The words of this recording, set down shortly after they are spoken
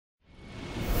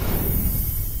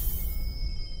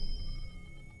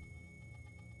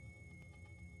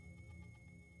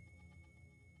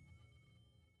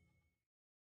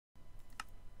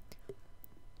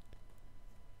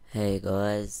Hey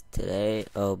guys, today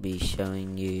I'll be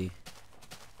showing you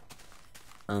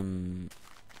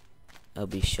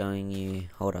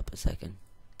hold up a second.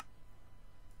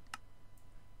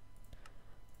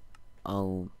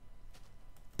 I'll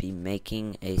be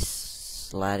making a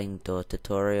sliding door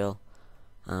tutorial.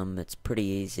 It's pretty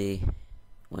easy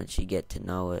once you get to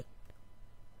know it.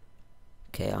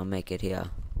 Okay, I'll make it here.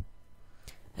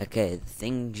 Okay, the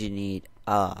things you need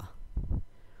are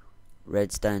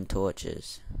redstone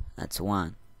torches. That's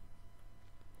one.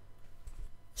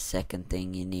 Second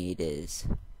thing you need is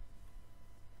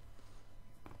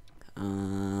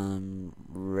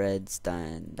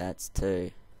redstone. That's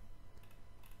two.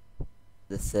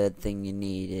 The third thing you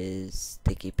need is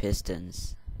sticky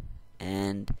pistons,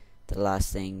 and the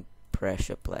last thing,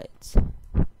 pressure plates.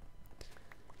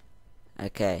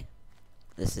 Okay,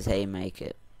 this is how you make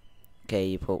it. Okay,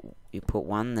 you put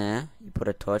one there, you put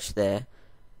a torch there,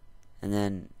 and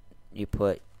then you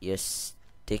put your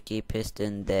sticky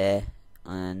piston there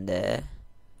and there.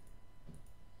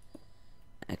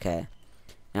 Okay,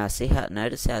 now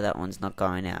notice how that one's not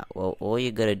going out. Well, all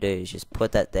you gotta do is just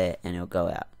put that there and it'll go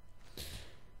out.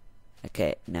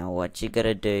 Okay, now what you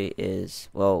gotta do is,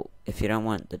 well, if you don't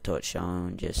want the torch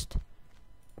shown, just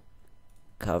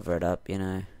cover it up,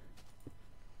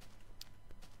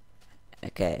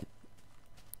 Okay,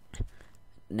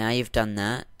 now you've done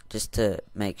that, just to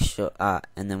make sure,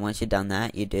 and then once you've done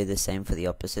that, you do the same for the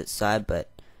opposite side, but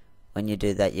when you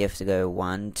do that, you have to go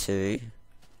 1, 2,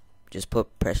 just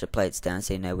put pressure plates down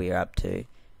so you know where you're up to.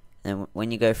 Then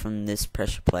when you go from this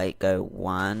pressure plate, go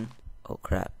 1, oh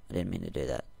crap, I didn't mean to do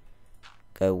that.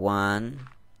 Go 1,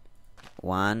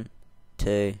 1,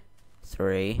 2,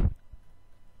 3, and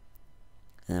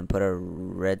then put a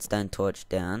redstone torch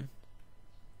down.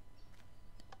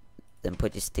 Then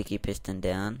put your sticky piston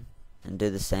down and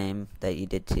do the same that you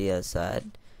did to the other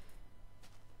side,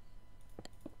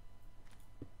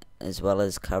 as well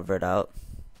as cover it up.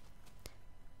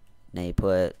 Now you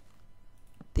put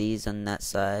these on that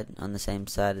side, on the same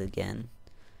side again.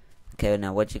 Okay,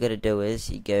 now what you gotta do is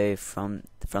you go from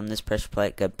this pressure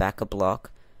plate, go back a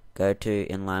block, go to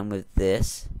in line with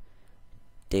this,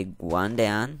 dig one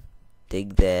down,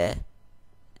 dig there,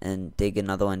 and dig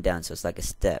another one down, so it's like a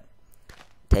step.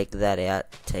 Take that out,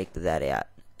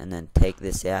 and then take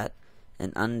this out,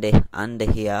 and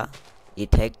under here you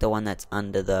take the one that's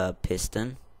under the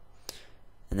piston,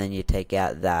 and then you take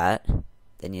out that,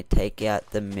 then you take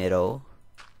out the middle,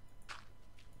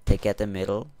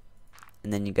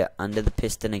 and then you go under the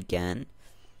piston again,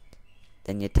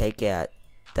 then you take out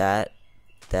that,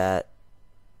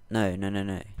 no,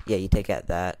 yeah, you take out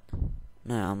that,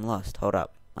 no, I'm lost, hold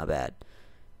up, my bad,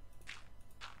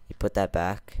 you put that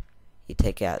back, you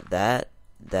take out that,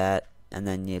 and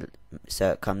then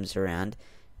so it comes around,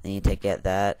 then you take out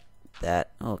that,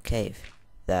 oh, cave,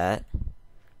 that,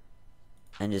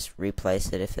 and just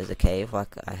replace it if there's a cave,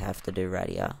 like I have to do right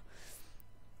here.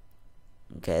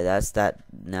 Okay, that's that.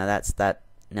 Now that's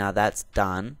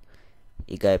done.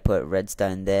 You go put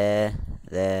redstone there.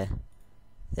 Yeah,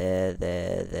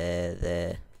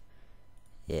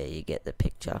 you get the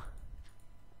picture.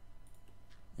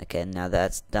 Okay, now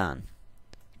that's done.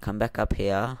 Come back up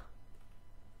here.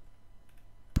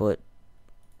 Put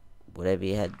whatever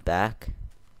you had back.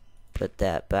 Put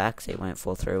that back so it won't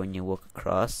fall through when you walk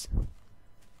across.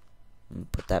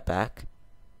 And put that back.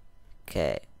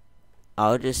 Okay,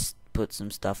 I'll just put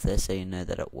some stuff there so you know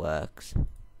that it works.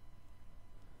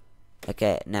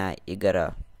 Okay, now you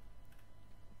gotta,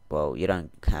 well, you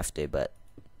don't have to, but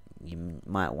you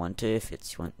might want to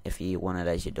if you want it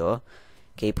as your door.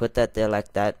 Okay, you put that there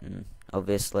like that, and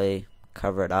obviously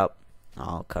cover it up.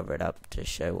 I'll cover it up to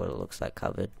show what it looks like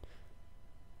covered.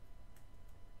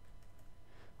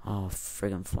 Oh,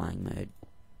 friggin' flying mode.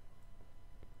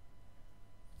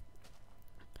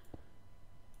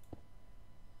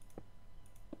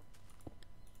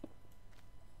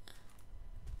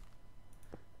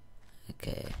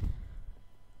 Okay,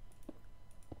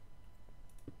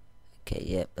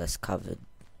 yep, that's covered.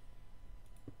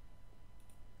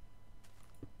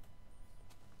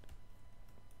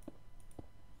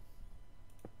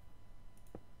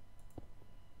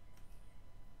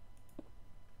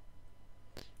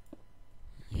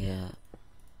 Yeah.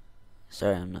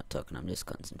 Sorry, I'm not talking, I'm just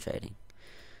concentrating.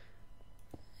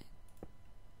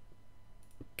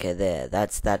 Okay, there,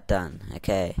 that's that done.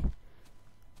 Okay.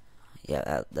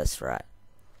 Yeah, that's right.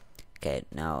 Okay,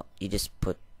 now you just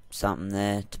put something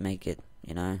there to make it,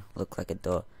 look like a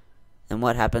door. Then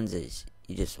what happens is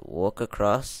you just walk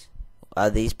across.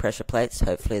 These pressure plates,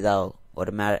 hopefully they'll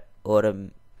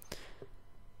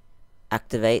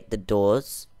activate the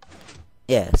doors.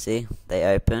 Yeah, see, they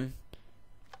open,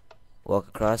 walk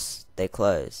across, they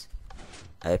close.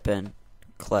 Open,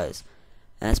 close.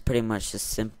 And that's pretty much the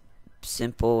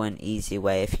simple and easy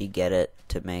way, if you get it,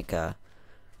 to make a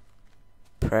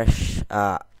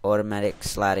automatic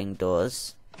sliding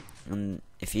doors. And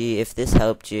if this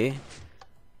helped you,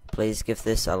 please give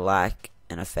this a like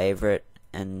and a favorite,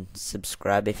 and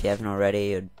subscribe if you haven't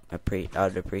already.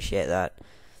 I'd appreciate that.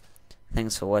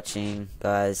 Thanks for watching,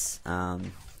 guys.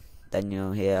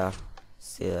 Daniel here.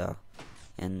 See you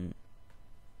in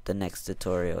the next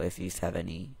tutorial if you have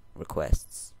any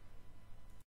requests.